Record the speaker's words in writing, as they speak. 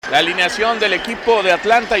La alineación del equipo de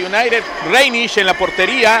Atlanta United: Reinish en la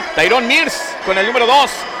portería, Tyrone Mears con el número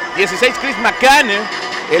 2, 16 Chris McCann,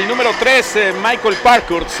 el número 3 Michael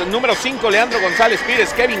Parkhurst, el número 5 Leandro González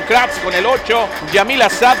Pires, Kevin Krabs con el 8, Yamil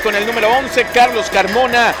Assad con el número 11, Carlos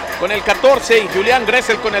Carmona con el 14 y Julián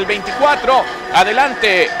Gressel con el 24.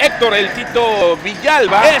 Adelante Héctor el Tito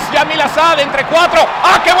Villalba. Es Yamil Assad entre 4.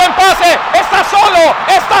 ¡Ah, qué buen pase! ¡Está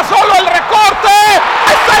solo el recorte!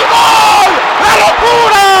 ¡Está el gol! ¡La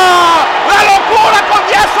locura! ¡La locura con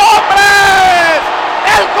 10 hombres!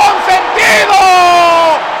 ¡El consentido!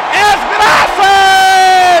 ¡Es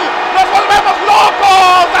Gressel! ¡Nos volvemos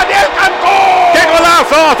locos! ¡Daniel Cantú! ¡Qué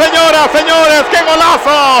golazo, señoras, señores! ¡Qué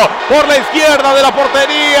golazo! Por la izquierda de la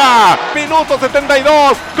portería. Minuto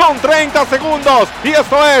 72 con 30 segundos. Y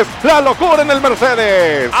esto es la locura en el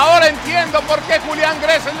Mercedes. Ahora entiendo por qué Julián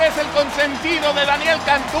Gressel es el consentido de Daniel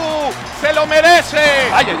Cantú. ¡Se lo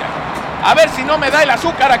merece! ¡Ay, ay, ay! A ver si no me da el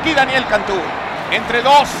azúcar aquí Daniel Cantú. Entre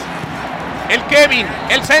 2. El Kevin,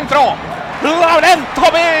 el centro.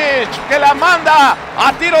 Laurentovic que la manda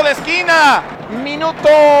a tiro de esquina. Minuto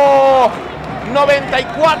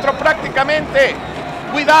 94 prácticamente.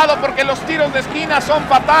 Cuidado porque los tiros de esquina son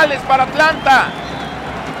fatales para Atlanta.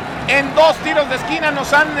 En 2 tiros de esquina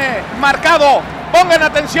nos han marcado. Pongan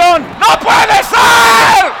atención. ¡No puede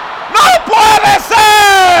ser! ¡No puede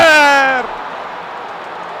ser!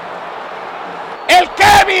 El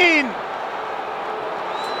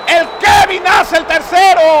Kevin hace el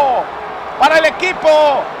tercero para el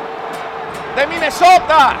equipo de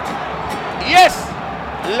Minnesota y es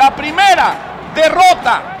la primera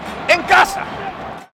derrota en casa.